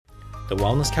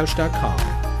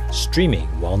thewellnesscouch.com, streaming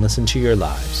wellness into your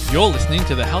lives. You're listening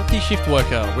to The Healthy Shift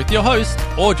Worker with your host,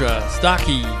 Audra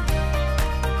Starkey.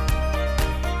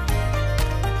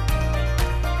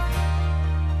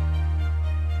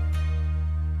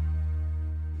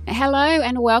 Hello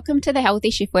and welcome to the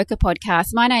Healthy Shift Worker podcast.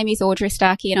 My name is Audra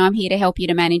Starkey and I'm here to help you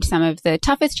to manage some of the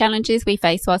toughest challenges we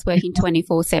face whilst working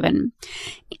 24/7.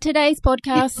 In today's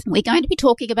podcast, we're going to be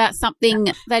talking about something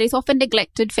that is often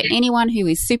neglected for anyone who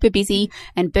is super busy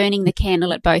and burning the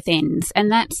candle at both ends, and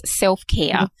that's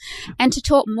self-care. And to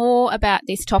talk more about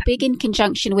this topic in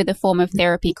conjunction with a form of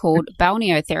therapy called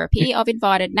Balneotherapy, I've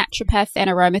invited naturopath and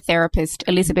aromatherapist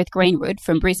Elizabeth Greenwood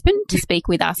from Brisbane to speak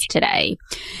with us today.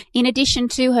 In addition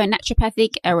to her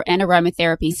naturopathic and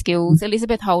aromatherapy skills,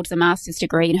 Elizabeth holds a master's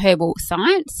degree in herbal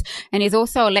science and is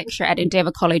also a lecturer at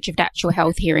Endeavour College of Natural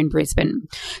Health here in Brisbane.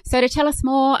 So to tell us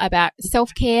more about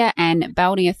self-care and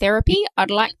balneotherapy,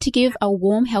 I'd like to give a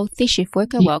warm Healthy Shift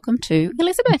Worker welcome to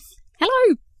Elizabeth.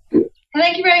 Hello.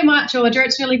 Thank you very much, Audra.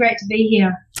 It's really great to be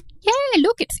here. Yeah,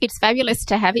 look, it's fabulous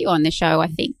to have you on the show. I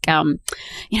think, I'm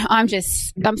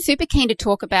super keen to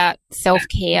talk about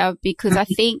self-care because I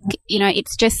think,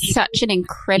 it's just such an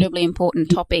incredibly important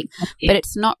topic, but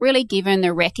it's not really given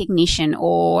the recognition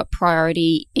or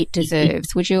priority it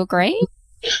deserves. Would you agree?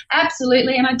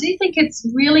 Absolutely, and I do think it's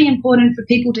really important for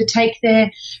people to take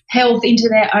their health into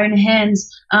their own hands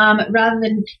rather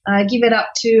than give it up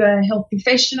to a health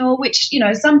professional, which,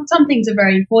 some things are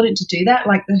very important to do that,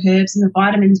 like the herbs and the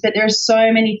vitamins, but there are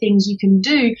so many things you can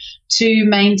do to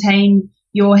maintain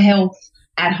your health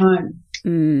at home.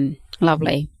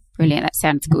 Lovely. Brilliant. That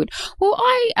sounds good. Well,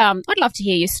 I'd love to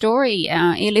hear your story,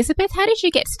 Elizabeth. How did you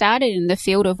get started in the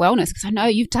field of wellness? Because I know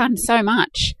you've done so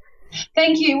much.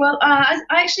 Thank you. Well, I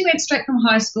actually went straight from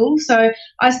high school. So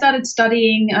I started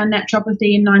studying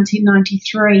naturopathy in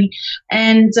 1993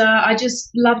 and I just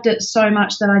loved it so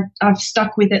much that I've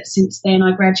stuck with it since then.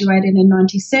 I graduated in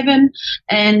 97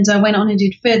 and I went on and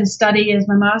did further study as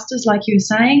my master's, like you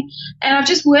were saying. And I've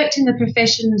just worked in the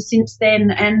profession since then.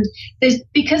 And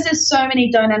because there's so many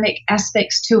dynamic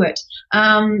aspects to it.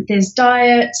 There's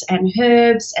diet and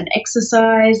herbs and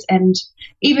exercise and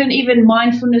even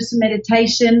mindfulness and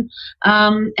meditation.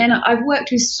 And I've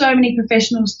worked with so many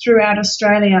professionals throughout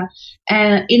Australia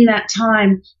in that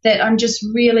time that I'm just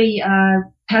really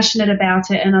passionate about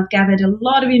it, and I've gathered a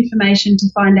lot of information to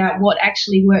find out what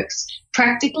actually works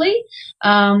practically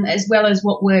as well as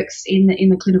what works in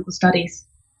the clinical studies.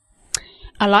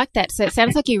 I like that. So it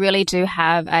sounds like you really do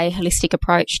have a holistic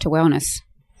approach to wellness.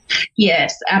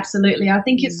 Yes, absolutely. I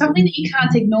think it's something that you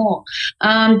can't ignore.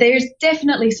 There's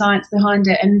definitely science behind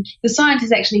it, and the science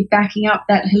is actually backing up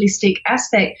that holistic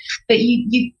aspect. But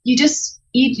you just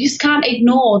can't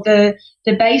ignore the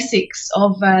basics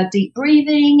of deep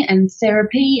breathing and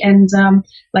therapy and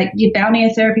like your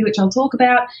balneotherapy, which I'll talk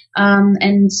about,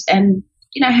 and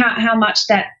how much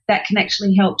that can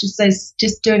actually help.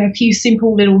 Just doing a few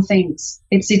simple little things.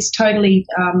 It's totally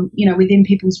within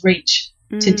people's reach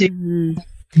to do.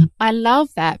 I love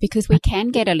that because we can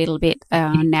get a little bit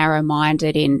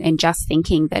narrow-minded in just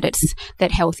thinking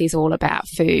that health is all about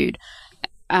food.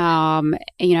 And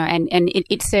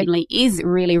it certainly is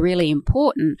really, really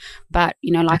important. But,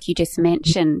 like you just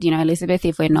mentioned, Elizabeth,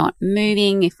 if we're not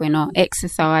moving, if we're not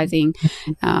exercising,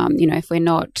 if we're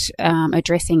not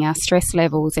addressing our stress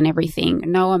levels and everything,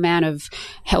 no amount of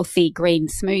healthy green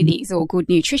smoothies or good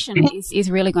nutrition is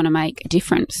really going to make a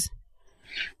difference.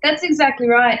 That's exactly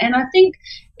right. And I think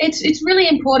it's really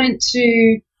important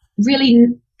to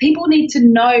people need to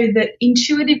know that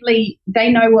intuitively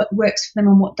they know what works for them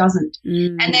and what doesn't.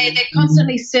 And they're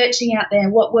constantly searching out there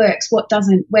what works, what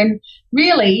doesn't, when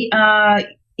really,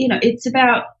 it's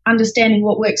about understanding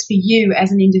what works for you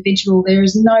as an individual. There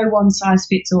is no one size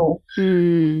fits all.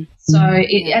 And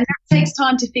that takes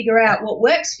time to figure out what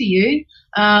works for you.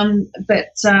 But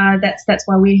that's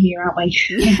why we're here, aren't we?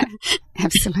 Yeah,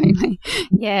 absolutely.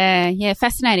 Yeah,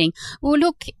 fascinating. Well,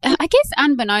 look, I guess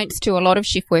unbeknownst to a lot of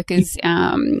shift workers,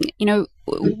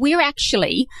 we're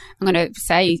actually, I'm going to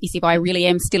say as if I really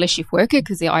am still a shift worker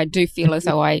because I do feel as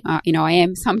though I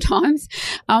am sometimes.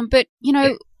 But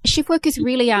shift workers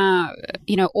really are,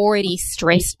 already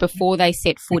stressed before they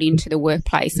set foot into the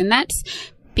workplace, and that's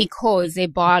because they're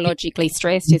biologically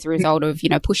stressed as a result of,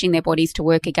 pushing their bodies to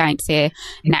work against their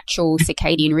natural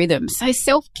circadian rhythm. So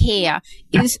self-care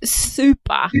is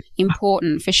super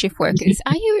important for shift workers.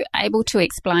 Are you able to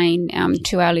explain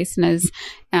to our listeners,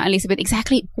 Elizabeth,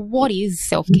 exactly what is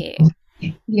self-care?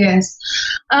 Yes.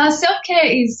 Self-care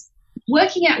is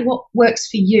working out what works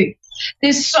for you.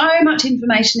 There's so much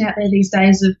information out there these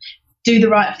days of do the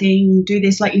right thing, do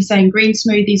this, like you're saying, green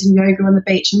smoothies and yoga on the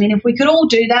beach. I mean, if we could all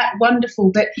do that,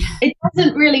 wonderful, but it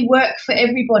doesn't really work for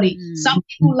everybody. Some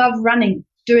people love running,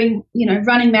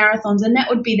 running marathons, and that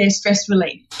would be their stress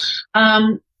relief.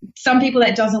 Some people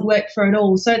that doesn't work for it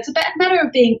all. So it's a matter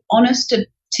of being honest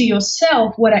to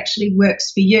yourself what actually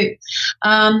works for you.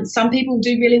 Some people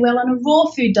do really well on a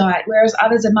raw food diet, whereas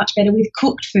others are much better with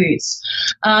cooked foods.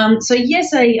 So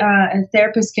yes, a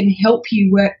therapist can help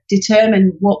you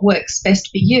determine what works best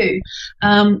for you.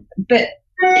 But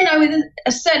with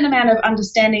a certain amount of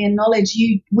understanding and knowledge,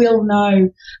 you will know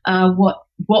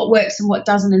what works and what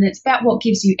doesn't, and it's about what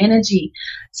gives you energy.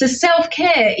 So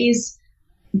self-care is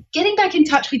getting back in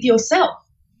touch with yourself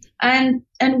and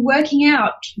working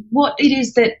out what it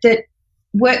is that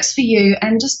works for you,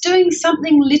 and just doing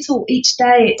something little each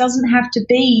day. It doesn't have to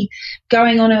be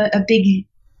going on a big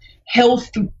health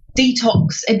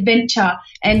detox adventure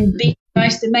and be the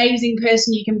most amazing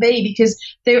person you can be, because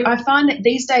I find that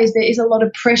these days there is a lot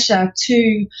of pressure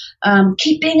to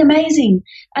keep being amazing,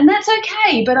 and that's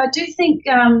okay. But I do think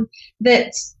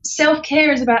that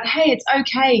self-care is about, hey, it's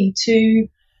okay to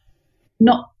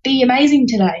not be amazing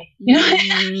today,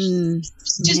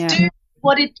 just do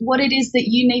what it is that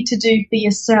you need to do for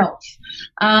yourself,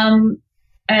 and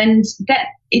that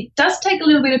it does take a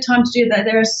little bit of time to do that.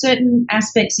 There are certain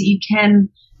aspects that you can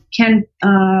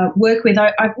work with.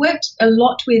 I've worked a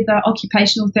lot with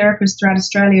occupational therapists throughout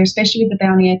Australia, especially with the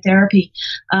Balneotherapy,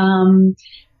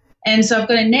 and so I've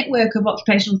got a network of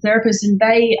occupational therapists, and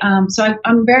they so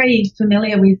I'm very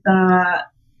familiar with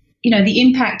the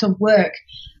impact of work.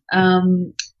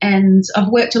 And I've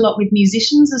worked a lot with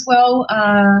musicians as well,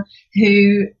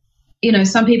 who,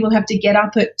 some people have to get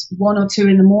up at 1 or 2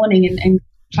 in the morning and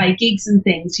play gigs and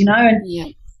things,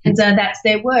 and that's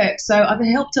their work. So I've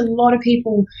helped a lot of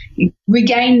people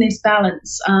regain this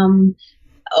balance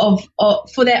of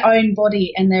for their own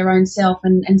body and their own self,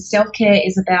 and self-care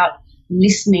is about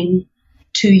listening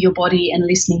to your body and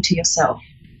listening to yourself.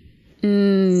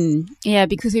 Yeah,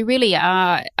 because we really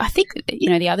are. I think,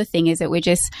 the other thing is that we're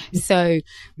just so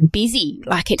busy.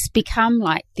 Like, it's become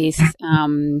like this, I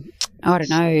don't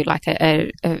know, like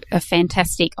a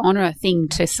fantastic honour thing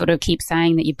to sort of keep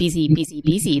saying that you're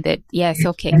busy, that,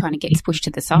 self-care kind of gets pushed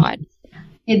to the side.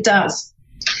 It does.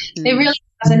 It really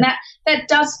does. And that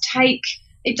does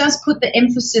it does put the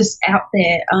emphasis out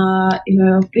there,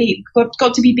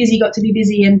 got to be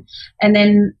busy. And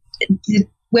then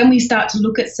when we start to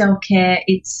look at self-care,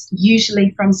 it's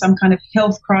usually from some kind of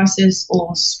health crisis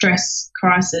or stress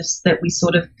crisis that we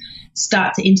sort of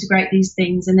start to integrate these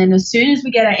things. And then as soon as we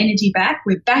get our energy back,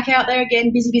 we're back out there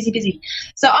again, busy.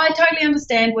 So I totally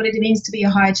understand what it means to be a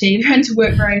high achiever and to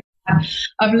work very hard.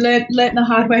 I've learnt the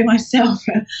hard way myself.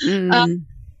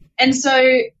 And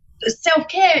so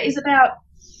self-care is about,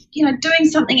 doing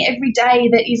something every day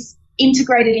that is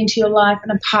integrated into your life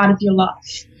and a part of your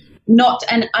life. Not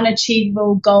an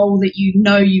unachievable goal that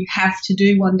you have to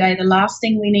do one day. The last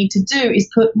thing we need to do is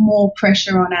put more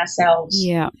pressure on ourselves.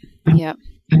 Yeah.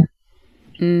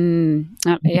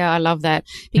 I love that,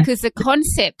 because the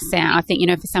concept sound, I think,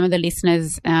 for some of the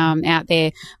listeners out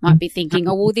there might be thinking,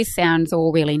 oh, well, this sounds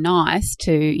all really nice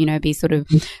to, be sort of,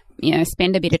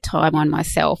 spend a bit of time on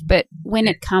myself. But when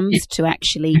it comes to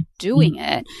actually doing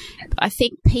it, I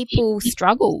think people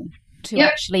struggle to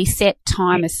actually set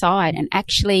time aside and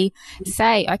actually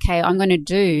say, okay, I'm going to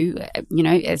do,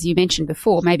 as you mentioned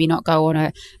before, maybe not go on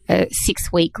a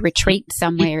 6-week retreat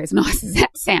somewhere, as nice as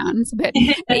that sounds, but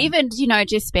even,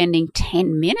 just spending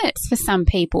 10 minutes for some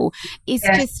people is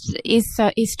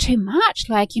too much.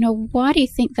 Like, why do you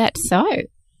think that's so?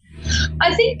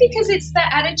 I think because it's the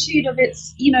attitude of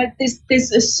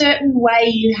there's a certain way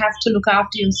you have to look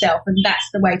after yourself, and that's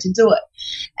the way to do it.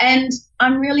 And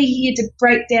I'm really here to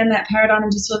break down that paradigm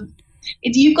and just sort of,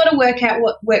 you've got to work out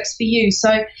what works for you.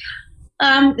 So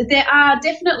there are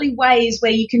definitely ways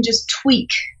where you can just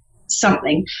tweak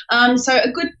something. So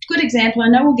a good example, I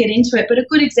know we'll get into it, but a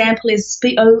good example is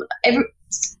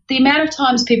the amount of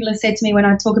times people have said to me when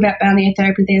I talk about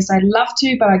balneotherapy, they say, I'd love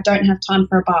to, but I don't have time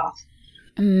for a bath.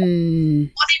 1 in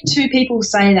 2 people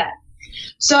say that.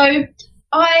 So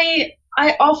I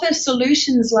offer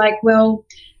solutions like, well,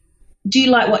 do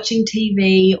you like watching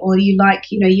TV, or you like,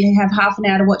 you have half an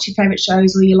hour to watch your favourite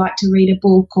shows, or you like to read a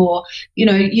book, or,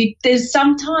 there's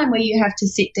some time where you have to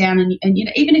sit down and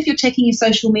even if you're checking your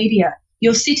social media,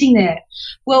 you're sitting there.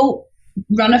 Well,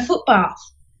 run a foot bath.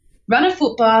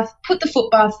 Put the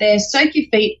foot bath there, soak your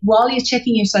feet while you're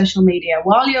checking your social media,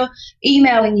 while you're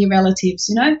emailing your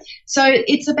relatives, So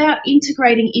it's about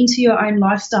integrating into your own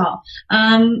lifestyle.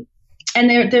 and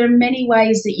there are many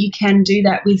ways that you can do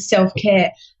that with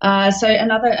self-care. So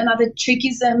another trick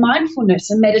is mindfulness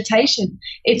and meditation.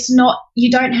 It's not, you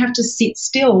don't have to sit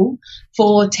still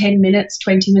for 10 minutes,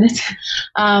 20 minutes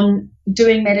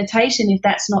doing meditation if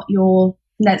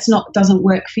doesn't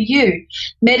work for you.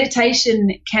 Meditation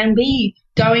can be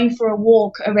going for a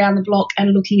walk around the block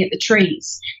and looking at the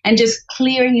trees and just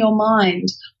clearing your mind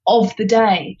of the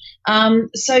day.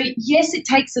 So yes, it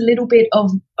takes a little bit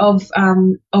of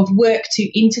work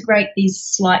to integrate these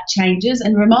slight changes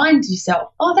and remind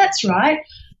yourself, oh, that's right.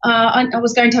 I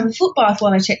was going to have a foot bath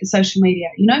while I checked the social media,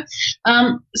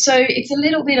 So it's a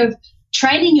little bit of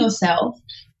training yourself,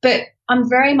 but I'm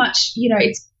very much,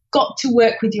 it's got to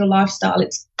work with your lifestyle.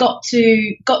 It's got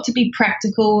to be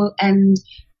practical, and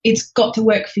it's got to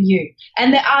work for you.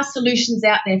 And there are solutions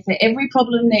out there for every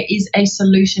problem. There is a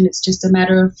solution. It's just a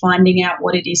matter of finding out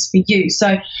what it is for you.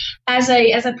 So as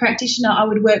a practitioner, I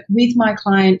would work with my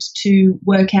client to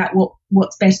work out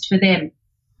what's best for them.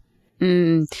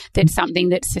 That's something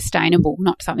that's sustainable,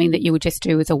 not something that you would just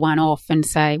do as a one-off and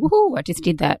say, woohoo, I just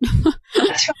did that.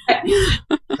 That's right.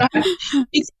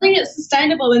 It's something that's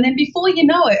sustainable, and then before you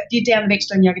know it, you're down the next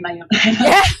door and yoga.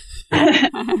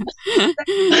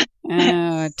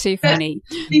 Oh, too funny.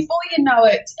 But before you know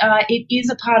it, it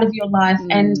is a part of your life,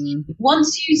 and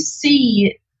once you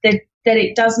see that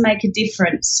it does make a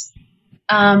difference,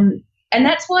 and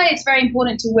that's why it's very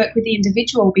important to work with the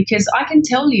individual, because I can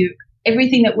tell you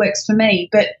everything that works for me,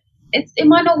 but it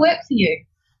might not work for you.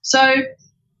 So,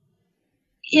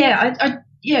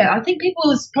 I think people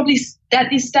is probably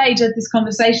at this stage of this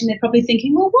conversation, they're probably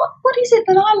thinking, well, what is it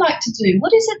that I like to do?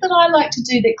 What is it that I like to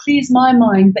do that clears my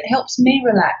mind, that helps me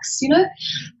relax?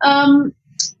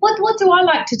 What do I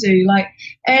like to do?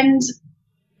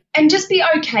 And just be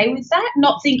okay with that,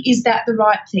 not think, is that the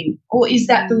right thing or is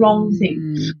that the wrong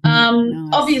thing? Nice.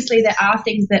 Obviously, there are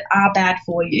things that are bad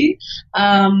for you,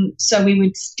 so we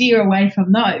would steer away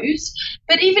from those.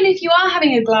 But even if you are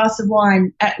having a glass of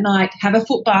wine at night, have a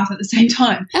foot bath at the same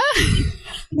time.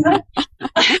 I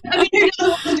mean, who doesn't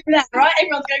want to do that, right?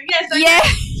 Everyone's going, yes. Okay. Yeah,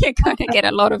 you're going to get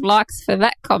a lot of likes for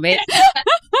that comment.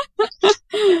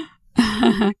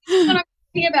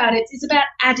 About it, it's about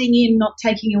adding in, not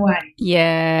taking away.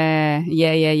 Yeah.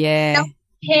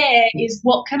 Self-care is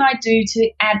what can I do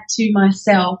to add to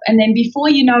myself, and then before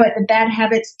you know it, the bad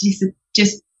habits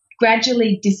just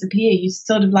gradually disappear. You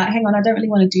sort of like, hang on, I don't really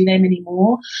want to do them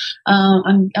anymore.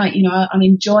 I'm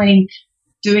enjoying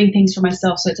doing things for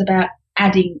myself, so it's about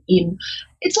adding in.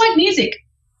 It's like music,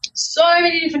 so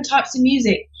many different types of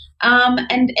music,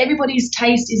 and everybody's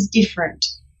taste is different.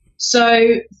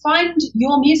 So find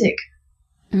your music.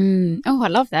 Oh, I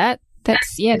love that.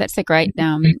 That's a great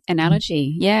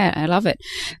analogy. Yeah, I love it.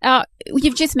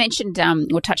 You've just mentioned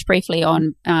or touched briefly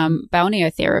on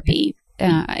balneotherapy.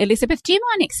 Elizabeth, do you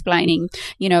mind explaining,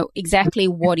 exactly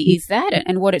what is that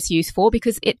and what it's used for?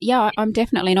 Because I'm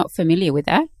definitely not familiar with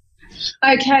that.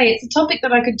 Okay, it's a topic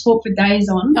that I could talk for days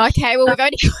on. Okay, well, we've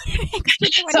only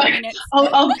got 20 minutes.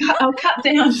 I'll cut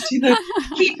down to the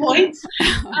key points.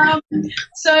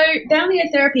 So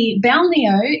balneotherapy,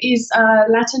 balneo is a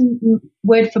Latin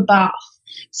word for bath.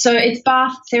 So it's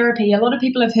bath therapy. A lot of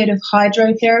people have heard of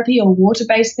hydrotherapy or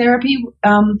water-based therapy,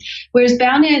 whereas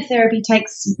balneotherapy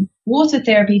takes water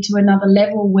therapy to another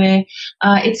level where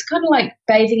it's kind of like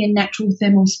bathing in natural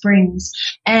thermal springs,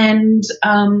 and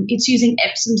it's using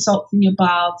Epsom salts in your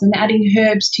baths and adding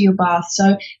herbs to your bath.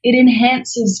 So it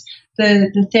enhances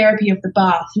the therapy of the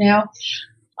bath. Now,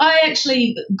 I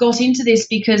actually got into this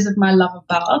because of my love of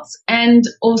baths, and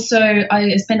also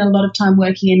I spent a lot of time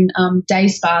working in day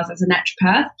spas as a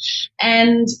naturopath.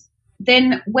 And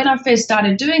then when I first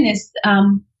started doing this,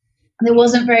 there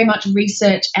wasn't very much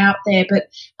research out there, but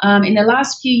in the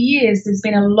last few years, there's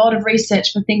been a lot of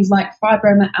research for things like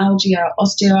fibromyalgia,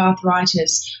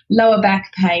 osteoarthritis, lower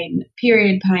back pain,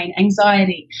 period pain,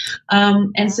 anxiety.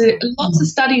 And so lots of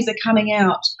studies are coming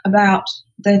out about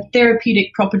the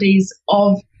therapeutic properties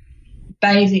of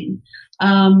bathing.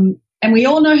 And we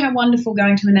all know how wonderful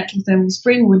going to a natural thermal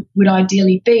spring would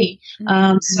ideally be.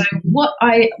 So what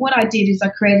I did is I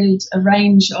created a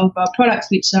range of products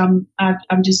which I'm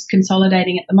just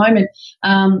consolidating at the moment,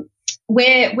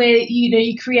 where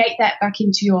you create that back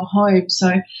into your home.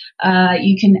 So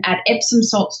you can add Epsom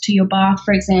salts to your bath,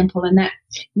 for example, and that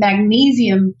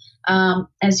magnesium,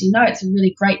 as you know, it's a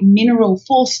really great mineral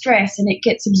for stress, and it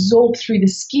gets absorbed through the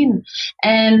skin,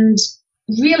 and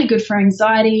really good for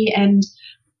anxiety. And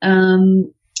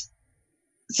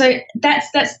so that's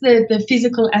the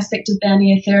physical aspect of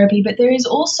balneotherapy, but there is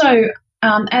also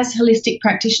as holistic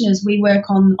practitioners, we work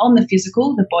on the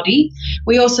physical, the body.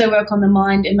 We also work on the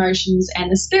mind, emotions,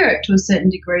 and the spirit to a certain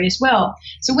degree as well.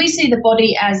 So we see the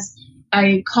body as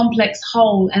a complex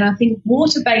whole, and I think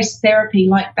water-based therapy,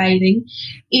 like bathing,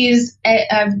 is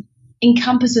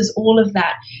encompasses all of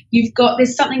that.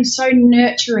 There's something so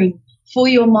nurturing for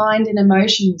your mind and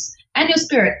emotions and your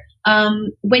spirit.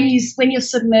 When you're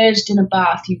submerged in a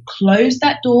bath, you close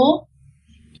that door,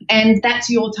 and that's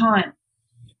your time.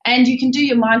 And you can do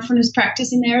your mindfulness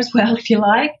practice in there as well, if you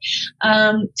like,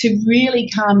 to really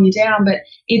calm you down. But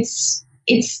it's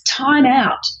time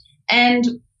out. And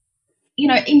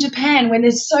in Japan, when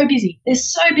they're so busy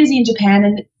in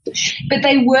Japan, but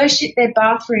they worship their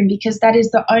bathroom because that is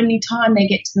the only time they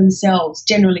get to themselves,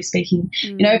 generally speaking.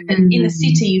 But in the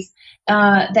cities,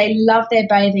 they love their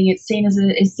bathing. It's seen as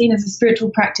a spiritual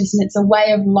practice, and it's a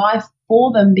way of life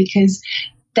for them because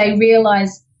they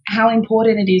realize how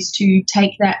important it is to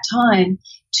take that time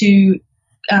to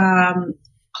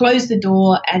close the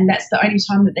door, and that's the only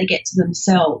time that they get to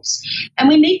themselves. And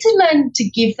we need to learn to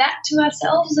give that to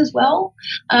ourselves as well.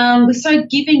 We're so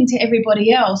giving to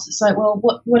everybody else. It's like, well,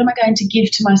 what am I going to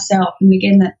give to myself? And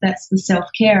again, that's the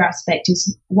self-care aspect,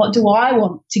 is what do I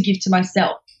want to give to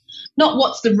myself? Not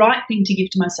what's the right thing to give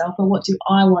to myself, but what do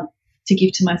I want to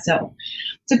give to myself?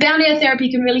 So Balneotherapy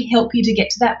can really help you to get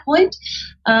to that point.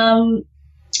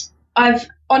 I've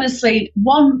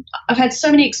had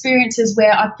so many experiences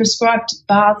where I've prescribed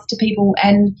baths to people,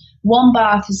 and one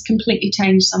bath has completely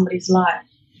changed somebody's life.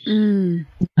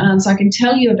 So I can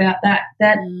tell you about that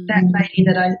lady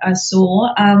that I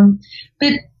saw.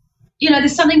 But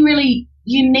there's something really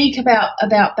unique about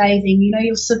bathing.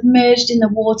 You're submerged in the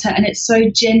water, and it's so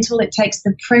gentle. It takes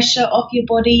the pressure off your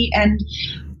body, and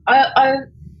I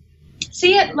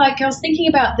see it like I was thinking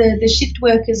about the shift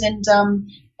workers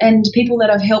and people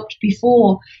that I've helped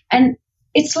before. And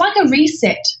it's like a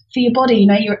reset for your body.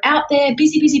 You're out there,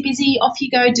 busy, off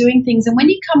you go doing things. And when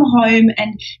you come home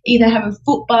and either have a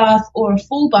foot bath or a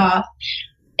full bath,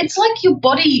 it's like your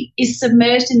body is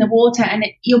submerged in the water, and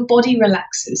your body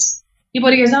relaxes. Your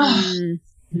body goes,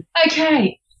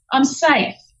 okay, I'm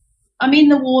safe. I'm in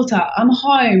the water. I'm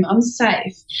home. I'm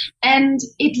safe. And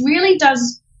it really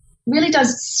does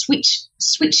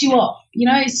switch you off.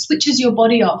 It switches your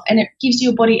body off, and it gives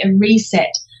your body a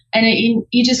reset. And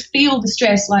you just feel the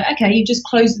stress, like, okay, you just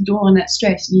close the door on that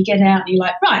stress, and you get out and you're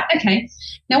like, right, okay,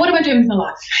 now what am I doing with my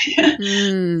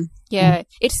life? Yeah,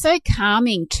 it's so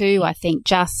calming too, I think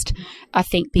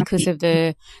because of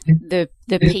the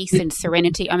peace and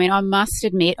serenity. I mean, I must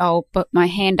admit, I'll put my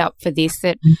hand up for this,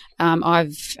 that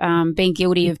I've been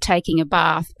guilty of taking a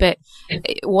bath, but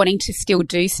wanting to still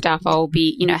do stuff, I'll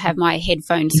be, have my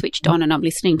headphones switched on and I'm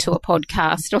listening to a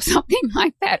podcast or something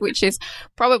like that, which is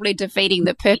probably defeating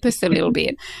the purpose a little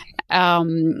bit. I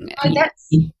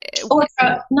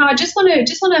just want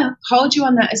to hold you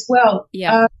on that as well.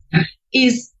 Yeah.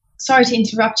 Sorry to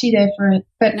interrupt you there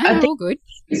but no, I think all good.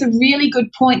 It's a really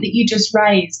good point that you just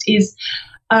raised, is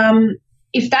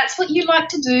if that's what you like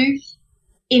to do,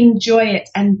 enjoy it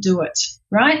and do it,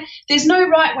 right? There's no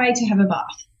right way to have a bath.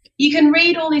 You can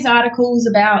read all these articles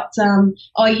about,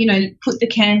 put the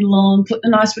candle on, put the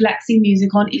nice relaxing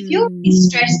music on. If you're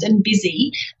stressed and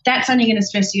busy, that's only going to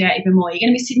stress you out even more. You're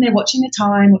going to be sitting there watching the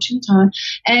time.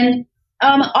 And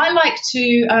I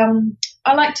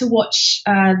like to watch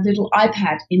a little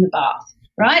iPad in the bath,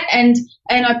 right? And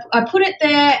I put it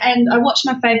there and I watch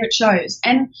my favourite shows.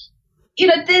 And,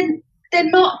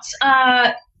 they're not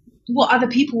what other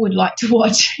people would like to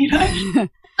watch,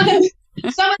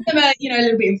 Some of them are, a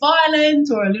little bit violent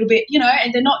or a little bit,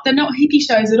 and they're not hippie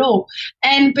shows at all.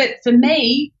 But for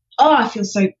me, I feel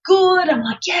so good. I'm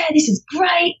like, yeah, this is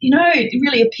great. It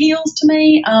really appeals to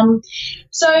me.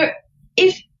 So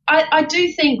if I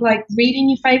do think, like, reading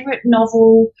your favourite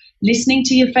novel, listening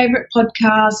to your favourite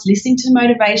podcast, listening to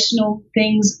motivational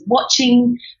things,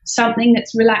 watching something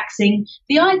that's relaxing,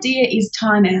 the idea is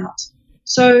time out.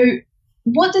 So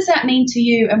what does that mean to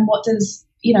you, and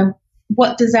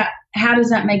how does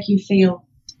that make you feel?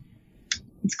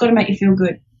 It's got to make you feel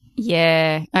good.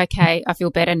 Yeah, okay, I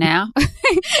feel better now.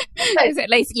 At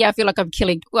least, I feel like I'm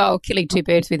killing two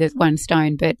birds with one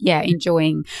stone, but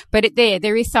enjoying. But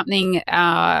there is something,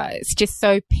 it's just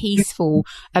so peaceful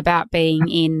about being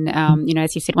in,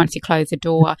 as you said, once you close the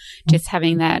door, just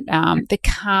having that, the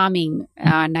calming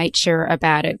nature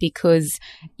about it, because,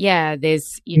 you're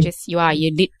I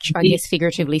guess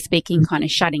figuratively speaking, kind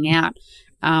of shutting out,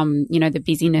 the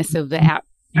busyness of the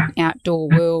outdoor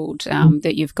world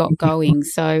that you've got going.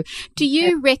 So do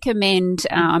you recommend,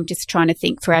 I'm just trying to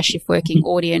think for our shift working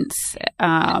audience,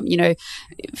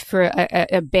 for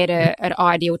a better, an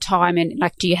ideal time, and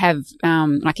like, do you have,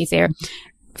 is there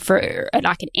for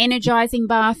like an energizing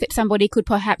bath that somebody could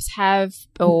perhaps have,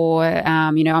 or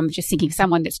I'm just thinking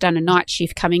someone that's done a night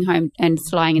shift coming home and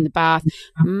lying in the bath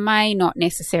may not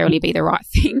necessarily be the right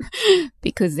thing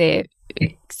because they're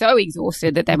so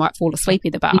exhausted that they might fall asleep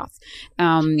in the bath.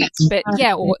 But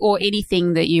yeah, or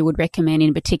anything that you would recommend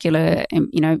in particular,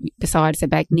 besides the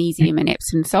magnesium and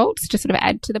Epsom salts to sort of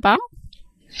add to the bath.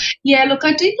 Yeah, look,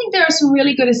 I do think there are some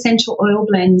really good essential oil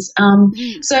blends.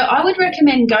 So I would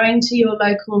recommend going to your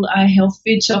local health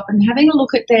food shop and having a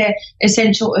look at their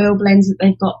essential oil blends that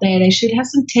they've got there. They should have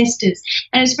some testers.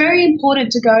 And it's very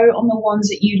important to go on the ones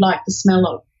that you like the smell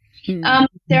of.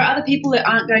 There are other people that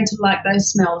aren't going to like those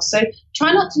smells. So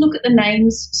try not to look at the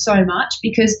names so much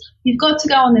because you've got to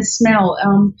go on the smell.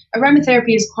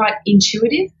 Aromatherapy is quite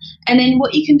intuitive. And then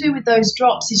what you can do with those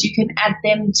drops is you can add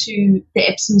them to the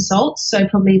Epsom salts, so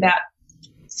probably about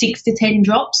 6 to 10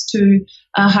 drops to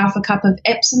half a cup of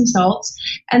Epsom salts,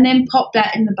 and then pop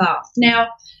that in the bath. Now,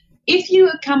 if you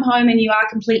come home and you are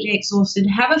completely exhausted,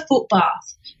 have a foot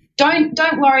bath.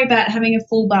 Don't worry about having a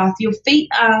full bath. Your feet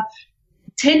are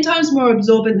 10 times more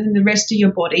absorbent than the rest of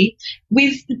your body.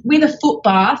 With a foot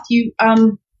bath,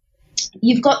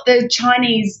 you've got the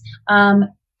Chinese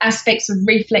aspects of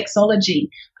reflexology.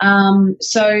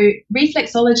 So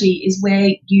reflexology is where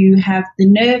you have the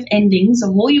nerve endings of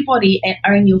all your body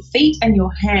are in your feet and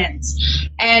your hands.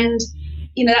 And,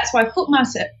 that's why foot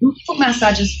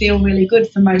massages feel really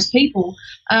good for most people.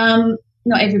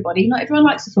 Not everybody. Not everyone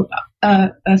likes a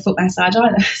foot massage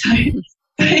either. So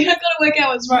you've got to work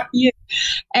out what's right for you.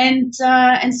 And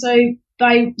so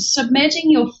by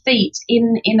submerging your feet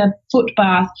in a foot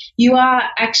bath, you are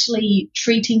actually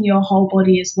treating your whole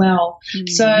body as well.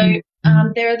 So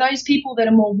there are those people that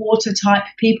are more water type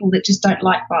people that just don't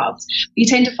like baths. You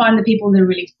tend to find the people that are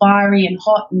really fiery and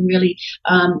hot and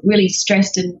really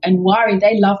stressed and worried,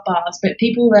 they love baths. But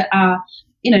people that are,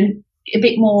 a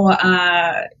bit more,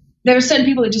 there are certain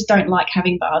people that just don't like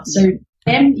having baths. So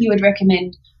them you would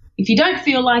recommend, if you don't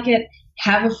feel like it,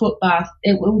 have a foot bath.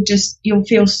 You'll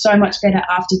feel so much better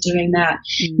after doing that.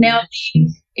 Now,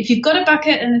 if you've got a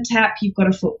bucket and a tap, you've got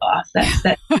a foot bath.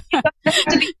 That it doesn't have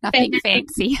to be nothing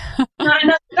fancy. No,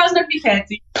 it doesn't have to be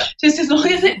fancy. Just as long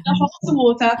as it holds the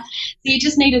water. So you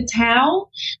just need a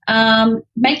towel.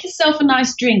 Make yourself a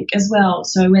nice drink as well.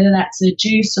 So whether that's a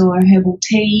juice or a herbal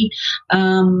tea,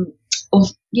 and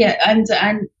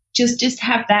just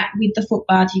have that with the foot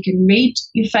bath. You can read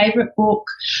your favourite book.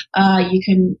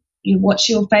 You watch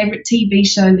your favourite TV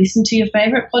show, listen to your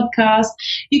favourite podcast.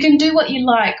 You can do what you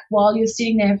like while you're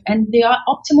sitting there. And the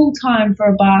optimal time for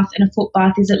a bath and a foot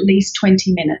bath is at least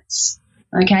 20 minutes.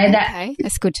 Okay,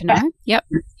 that's good to know. Yep.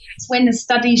 It's when the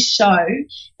studies show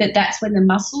that's when the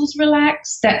muscles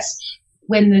relax. That's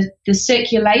when the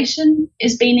circulation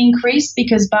is being increased,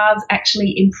 because baths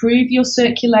actually improve your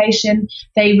circulation.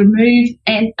 They remove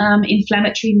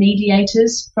inflammatory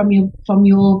mediators from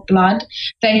your blood.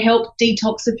 They help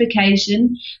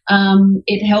detoxification.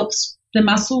 It helps the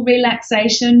muscle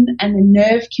relaxation and the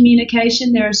nerve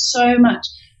communication. There are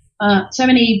so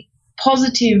many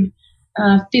positive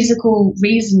physical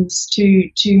reasons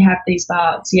to have these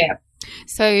baths. Yeah.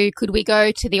 So could we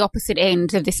go to the opposite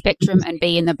end of the spectrum and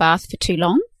be in the bath for too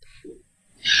long?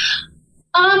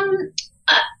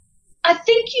 I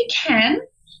think you can,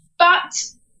 but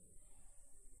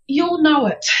you'll know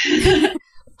it.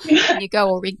 You go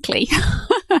all wrinkly.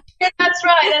 Yeah, that's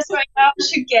right. I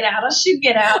should get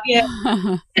out. Yeah.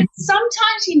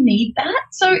 Sometimes you need that.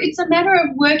 So it's a matter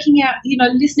of working out,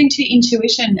 listening to your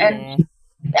intuition. And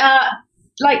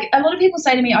like a lot of people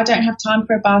say to me, I don't have time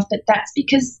for a bath, but that's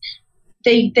because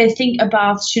they think a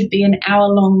bath should be an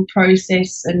hour-long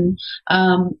process, and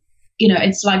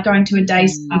it's like going to a day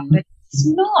spa, but it's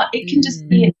not. It can just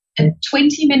be a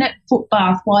 20-minute foot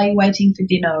bath while you're waiting for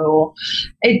dinner, or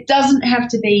it doesn't have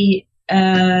to be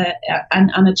an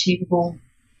unachievable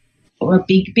or a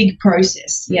big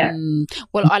process. Yeah.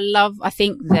 Well, I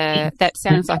think that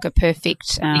sounds like a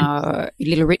perfect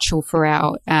little ritual for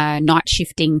our night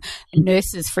shifting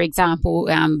nurses, for example,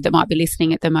 that might be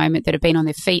listening at the moment, that have been on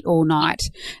their feet all night.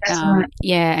 That's right.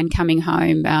 Yeah, and coming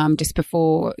home just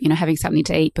before, having something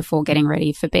to eat before getting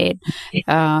ready for bed.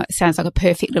 Sounds like a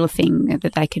perfect little thing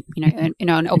that they could,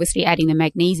 and obviously adding the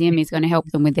magnesium is going to help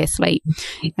them with their sleep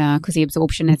because the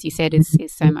absorption, as you said, is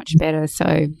so much better.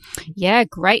 So, yeah,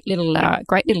 great little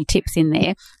great little tips in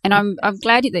there. And I'm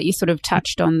glad that you sort of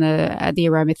touched on the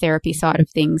aromatherapy side of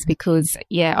things, because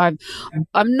I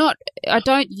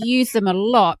don't use them a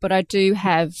lot, but I do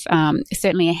have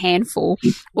certainly a handful.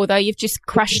 Although you've just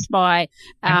crushed my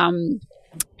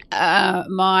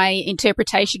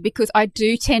interpretation, because I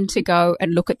do tend to go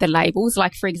and look at the labels.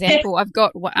 Like, for example, I've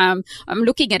got I'm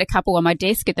looking at a couple on my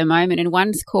desk at the moment, and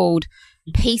one's called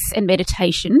Peace and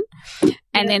Meditation,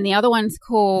 and then the other one's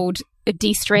called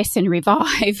De-stress and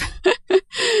Revive.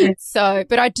 So,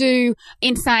 but I do,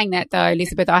 in saying that though,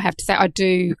 Elizabeth, I have to say I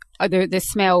do, the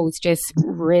smells just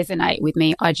resonate with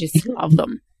me. I just love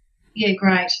them. Yeah,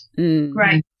 great.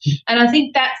 Great. And I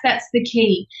think that's the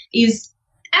key, is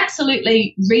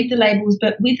absolutely read the labels,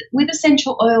 but with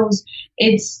essential oils,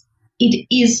 it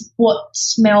is what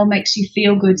smell makes you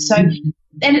feel good. So, and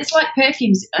it's like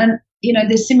perfumes, and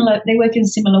they're similar. They work in a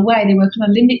similar way. They work on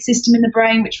a limbic system in the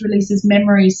brain, which releases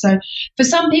memories. So, for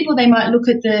some people, they might look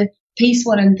at the peace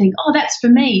one and think, "Oh, that's for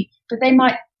me," but they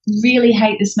might really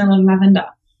hate the smell of lavender.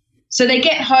 So they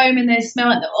get home and they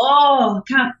smell it.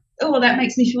 That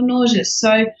makes me feel nauseous.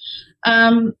 So,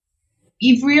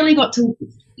 you've really got to,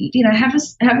 have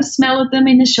a smell of them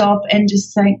in the shop and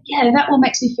just say, yeah, that one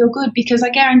makes me feel good, because I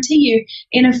guarantee you,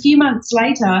 in a few months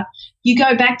later, you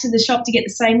go back to the shop to get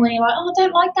the same one, you're like, oh, I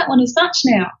don't like that one as much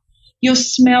now. Your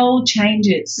smell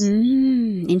changes.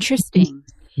 Interesting.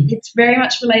 It's very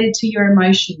much related to your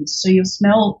emotions. So your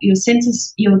smell, your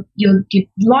senses, your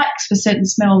likes for certain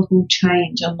smells will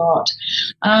change a lot.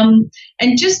 And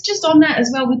just on that as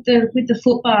well, with the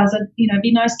foot bars, it'd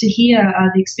be nice to hear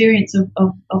the experience of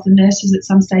the nurses at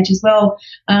some stage as well.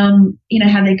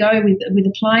 How they go with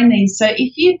applying these. So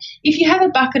if you have a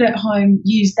bucket at home,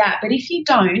 use that. But if you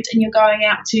don't, and you're going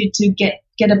out to get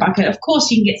a bucket, of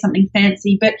course you can get something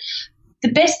fancy, but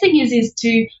the best thing is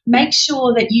to make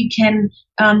sure that you can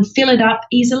fill it up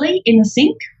easily in the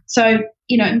sink. So,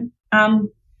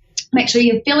 make sure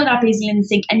you fill it up easily in the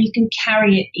sink and you can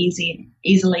carry it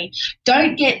easily.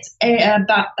 Don't get a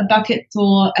bucket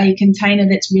or a container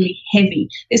that's really heavy.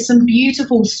 There's some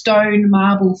beautiful stone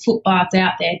marble foot baths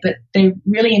out there, but they're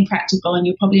really impractical, and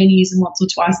you'll probably only use them once or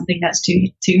twice and think that's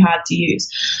too hard to use.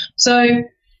 So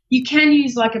you can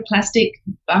use like a plastic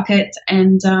bucket,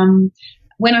 and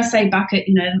when I say bucket,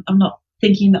 I'm not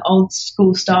thinking the old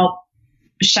school style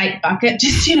shape bucket.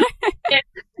 Just,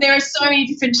 there are so many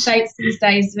different shapes these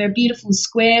days. There are beautiful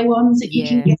square ones that you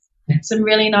can get, some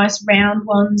really nice round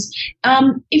ones.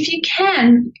 If you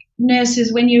can,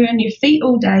 nurses, when you're on your feet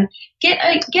all day, get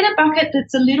a bucket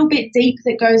that's a little bit deep,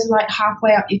 that goes like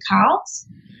halfway up your calves.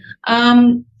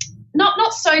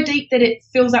 Not so deep that it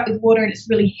fills up with water and it's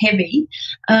really heavy,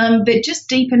 but just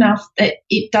deep enough that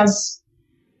it does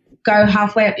go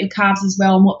halfway up your calves as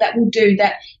well. And what that will do,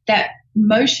 that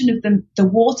motion of the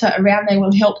water around there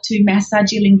will help to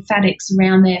massage your lymphatics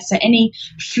around there. So any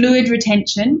fluid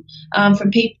retention from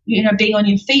people, being on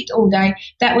your feet all day,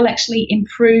 that will actually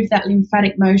improve that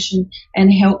lymphatic motion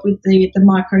and help with the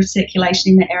microcirculation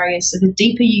in the area. So the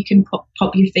deeper you can pop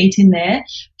your feet in there,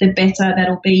 the better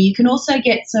that'll be. You can also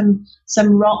get some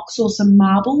rocks or some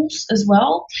marbles as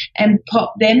well, and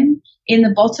pop them in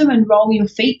the bottom and roll your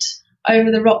feet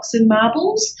over the rocks and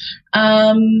marbles,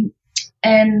 and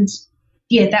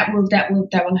that will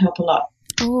help a lot.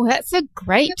 Oh, that's a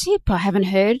great tip. I've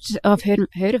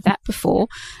heard of that before.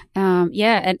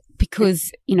 And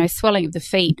because, swelling of the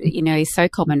feet, is so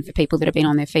common for people that have been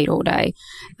on their feet all day.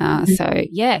 So,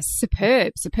 yes,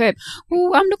 superb.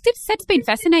 Well, look, that's been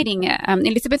fascinating,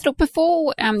 Elizabeth. Look,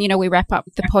 before, we wrap up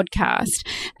the podcast,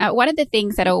 one of the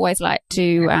things that I always like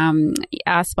to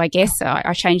ask my guests,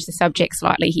 I change the subject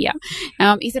slightly here,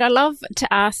 is that I love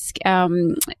to ask,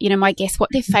 my guests what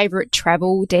their favourite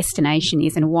travel destination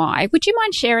is and why. Would you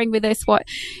mind sharing with us what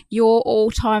your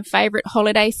all-time favourite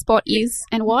holiday spot is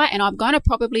and why? And I'm going to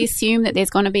probably assume that there's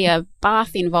going to be a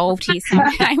bath involved here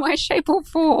somehow, way, shape or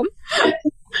form.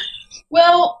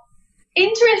 Well,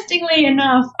 interestingly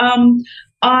enough,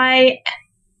 I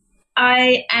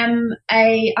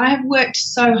have worked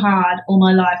so hard all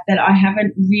my life that I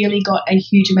haven't really got a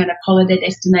huge amount of holiday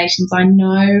destinations. I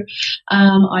know,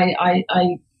 I'm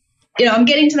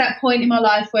getting to that point in my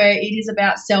life where it is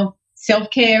about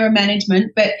self-care and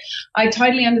management, but I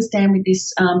totally understand with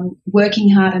this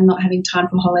working hard and not having time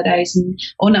for holidays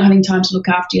or not having time to look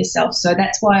after yourself. So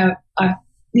that's why my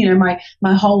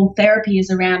whole therapy is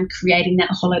around creating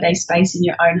that holiday space in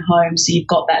your own home, so you've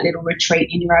got that little retreat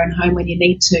in your own home when you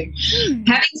need to.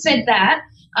 Having said that,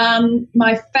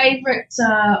 my favourite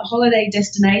holiday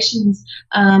destinations,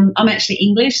 I'm actually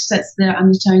English, so that's the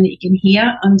undertone that you can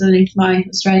hear underneath my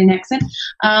Australian accent.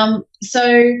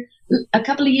 So a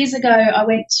couple of years ago, I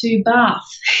went to Bath.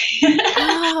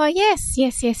 Oh, yes.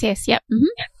 Yep. Mm-hmm.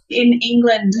 In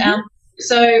England. Mm-hmm.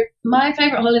 So my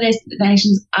favourite holiday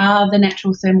destinations are the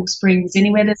natural thermal springs.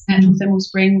 Anywhere there's a natural thermal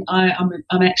spring, I'm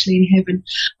actually in heaven.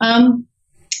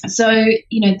 So,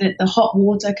 you know, the hot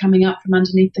water coming up from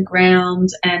underneath the ground,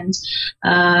 and,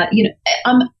 you know,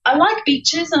 I like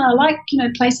beaches, and I like, you know,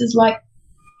 places like,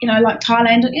 you know, like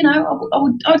Thailand. You know, I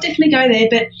would definitely go there,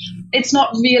 but it's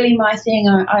not really my thing.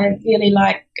 I really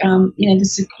like, you know, the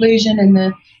seclusion and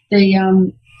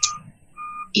the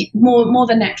more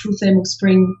the natural thermal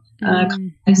spring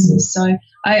places. So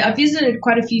I visited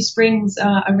quite a few springs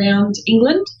around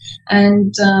England,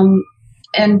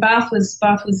 and Bath was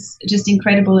just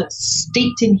incredible. It's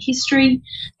steeped in history,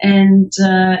 and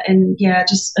yeah, I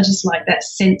just like that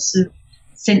sense of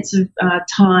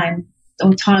time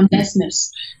or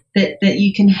timelessness that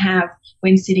you can have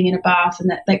when sitting in a bath, and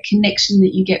that connection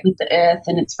that you get with the earth,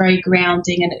 and it's very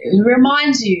grounding, and it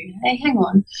reminds you, hey, hang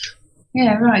on,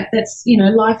 yeah, right, that's, you know,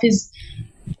 life is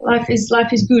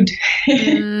good.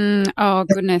 Oh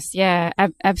goodness, yeah,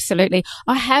 absolutely.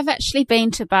 I have actually been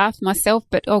to Bath myself,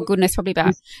 but oh goodness, probably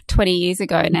about 20 years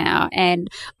ago now, and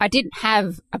I didn't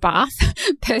have a bath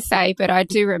per se, but I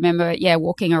do remember, yeah,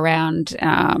 walking around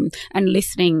and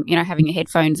listening, you know, having your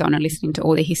headphones on and listening to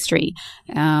all the history,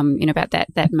 you know, about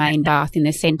that main bath in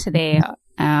the centre there.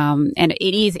 And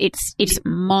it's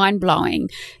mind blowing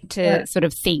to sort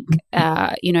of think,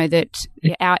 you know, that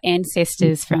our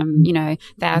ancestors from, you know,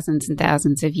 thousands and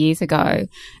thousands of years ago,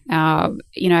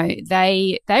 you know,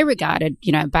 they regarded,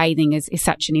 you know, bathing as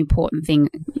such an important thing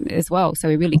as well.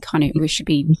 So we should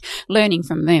be learning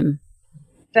from them.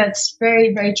 That's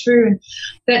very, very true. And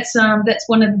that's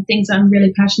one of the things I'm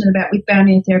really passionate about with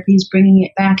balneotherapy, is bringing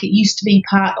it back. It used to be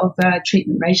part of a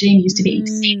treatment regime. It used to be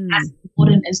as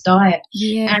important as diet.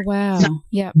 Yeah, and wow.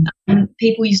 Yeah.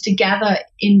 People used to gather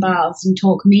in baths and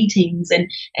talk meetings and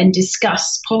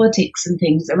discuss politics and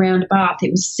things around a bath.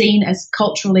 It was seen as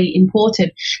culturally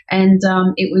important, and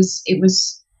it was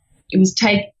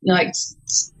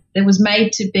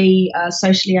made to be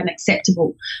socially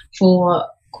unacceptable for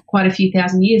quite a few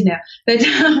thousand years now, but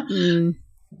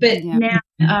now,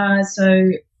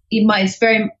 so it's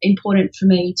very important for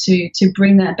me to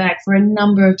bring that back for a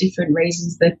number of different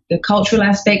reasons. The cultural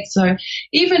aspect. So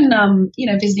even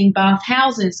you know, visiting bath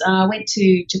houses. I went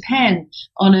to Japan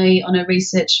on a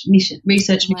research mission.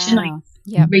 Wow.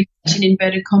 Yeah. Research in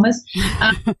inverted commas.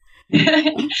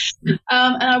 And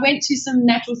I went to some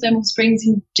natural thermal springs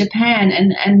in Japan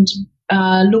and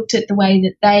looked at the way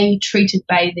that they treated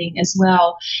bathing as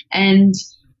well. And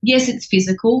yes, it's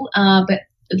physical, but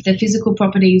the physical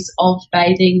properties of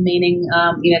bathing, meaning,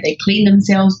 you know, they clean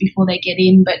themselves before they get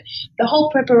in, but the whole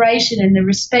preparation and the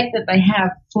respect that they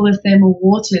have for the thermal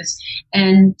waters,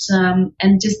 and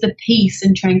just the peace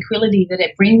and tranquility that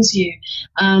it brings you.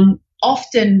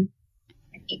 Often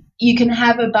you can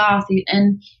have a bath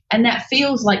and that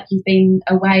feels like you've been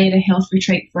away at a health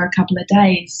retreat for a couple of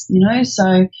days, you know.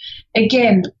 So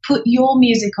again, put your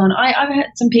music on. I've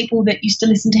had some people that used to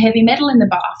listen to heavy metal in the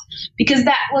bath because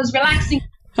that was relaxing.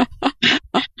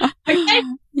 Okay.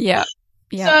 Yeah.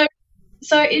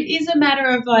 So it is a matter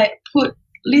of like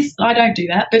I don't do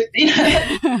that, but you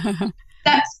know,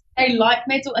 they like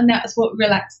metal and that's what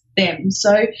relaxed them.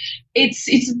 So it's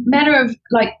a matter of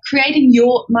like creating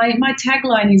my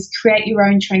tagline is create your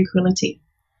own tranquility.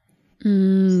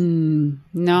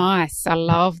 Nice. I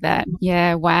love that.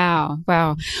 Yeah. Wow.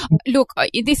 Look,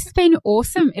 this has been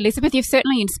awesome, Elizabeth. You've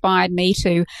certainly inspired me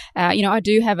to, you know, I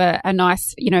do have a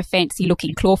nice, you know, fancy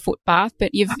looking clawfoot bath,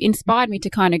 but you've inspired me to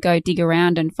kind of go dig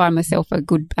around and find myself a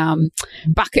good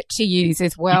bucket to use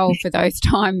as well for those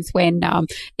times when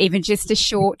even just a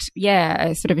short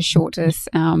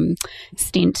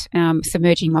stint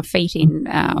submerging my feet in,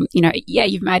 you know, yeah,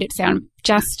 you've made it sound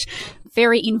just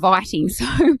very inviting. So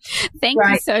thank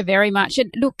you so very much.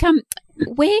 And look,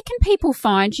 where can people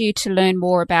find you to learn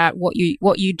more about what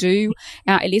you do,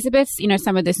 Elizabeth? You know,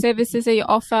 some of the services that you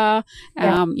offer,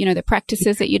 you know, the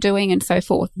practices that you're doing and so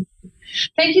forth.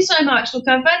 Thank you so much. Look,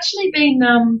 I've actually been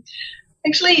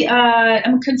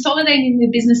I'm consolidating the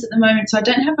business at the moment, so I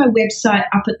don't have my website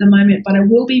up at the moment, but I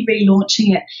will be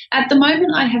relaunching it. At the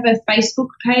moment, I have a Facebook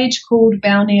page called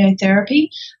Balneotherapy.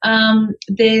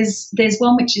 There's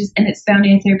one and it's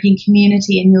Balneotherapy and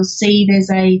Community, and you'll see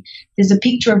there's a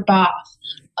picture of Bath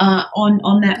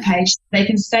on that page. They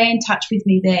can stay in touch with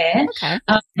me there. Okay.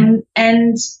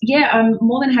 And yeah, I'm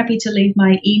more than happy to leave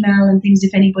my email and things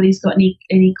if anybody's got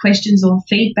any questions or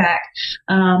feedback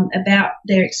about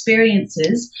their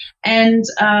experiences. And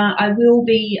I will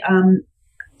be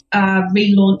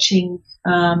relaunching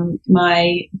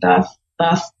my Bath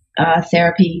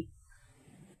therapy,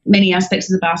 many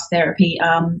aspects of the BAS therapy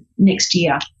next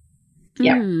year.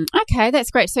 Yeah. Okay,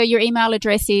 that's great. So your email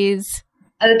address is?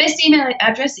 The best email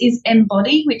address is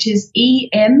embody, which is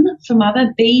EM for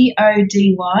mother,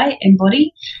 BODY,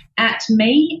 embody, at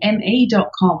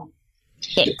me.com.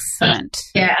 Excellent.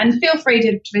 Yeah, and feel free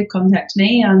to contact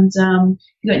me, and if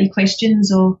you've got any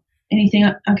questions or anything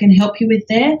I can help you with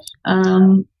there.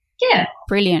 Yeah.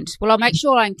 Brilliant. Well, I'll make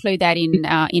sure I include that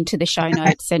into the show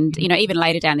notes, and even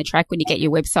later down the track when you get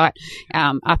your website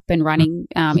up and running,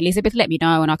 Elizabeth, let me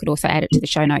know, and I could also add it to the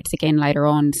show notes again later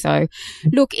on. So,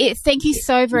 look, thank you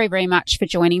so very, very much for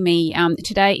joining me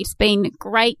today. It's been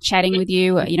great chatting with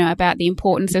you, about the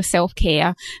importance of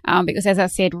self-care, because as I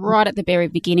said right at the very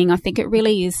beginning, I think it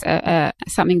really is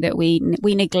something that we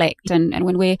neglect, and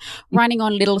when we're running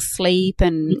on little sleep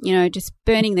and just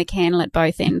burning the candle at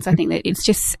both ends, I think that it's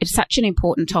such an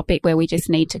important topic where we just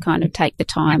need to kind of take the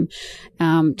time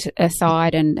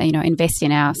aside and invest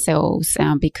in ourselves,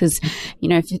 because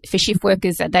for shift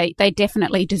workers they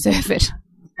definitely deserve it.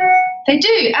 They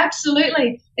do,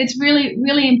 absolutely. It's really,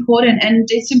 really important, and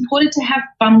it's important to have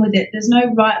fun with it. There's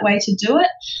no right way to do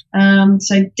it.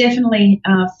 So definitely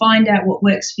find out what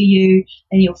works for you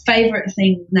and your favourite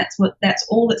thing. That's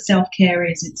all that self-care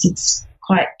is. It's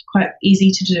quite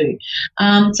easy to do.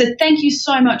 So thank you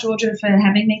so much, Audra, for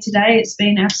having me today. It's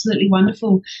been absolutely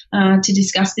wonderful to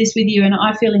discuss this with you, and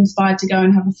I feel inspired to go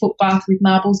and have a foot bath with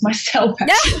marbles myself,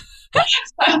 actually.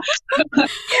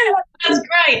 That's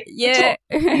great. Yeah.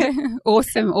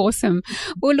 Awesome.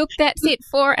 Well, look, that's it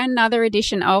for another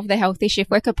edition of the Healthy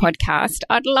Shift Worker podcast.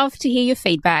 I'd love to hear your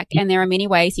feedback, and there are many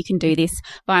ways you can do this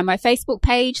via my Facebook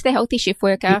page, The Healthy Shift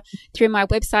Worker, through my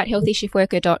website,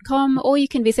 healthyshiftworker.com, or you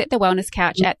can visit The Wellness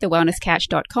Couch at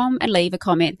thewellnesscouch.com and leave a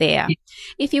comment there.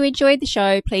 If you enjoyed the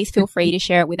show, please feel free to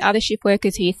share it with other shift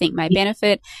workers who you think may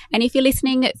benefit. And if you're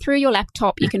listening through your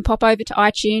laptop, you can pop over to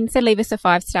iTunes and leave us a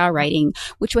 5-star rating,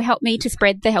 which will help me to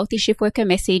spread the Healthy Shift Worker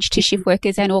message to shift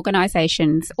workers and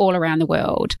organisations all around the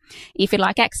world. If you'd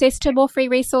like access to more free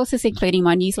resources, including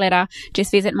my newsletter,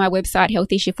 just visit my website,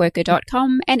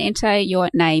 healthyshiftworker.com, and enter your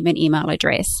name and email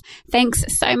address. Thanks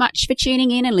so much for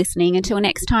tuning in and listening. Until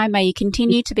next time, may you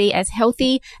continue to be as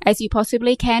healthy as you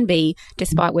possibly can be,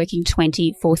 despite working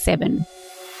 24/7.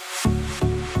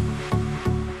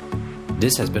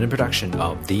 This has been a production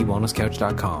of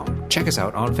TheWellnessCouch.com. Check us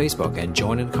out on Facebook and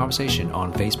join in the conversation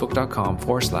on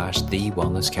Facebook.com/The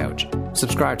Wellness Couch.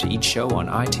 Subscribe to each show on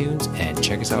iTunes and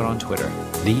check us out on Twitter.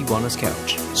 The Wellness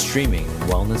Couch, streaming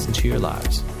wellness into your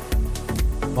lives.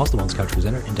 Whilst the Wellness Couch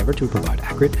presenter endeavored to provide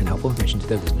accurate and helpful information to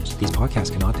their listeners, these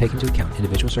podcasts cannot take into account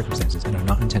individual circumstances and are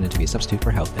not intended to be a substitute for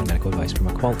health and medical advice from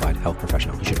a qualified health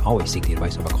professional. You should always seek the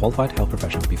advice of a qualified health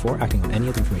professional before acting on any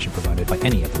of the information provided by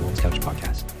any of the Wellness Couch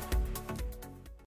podcasts.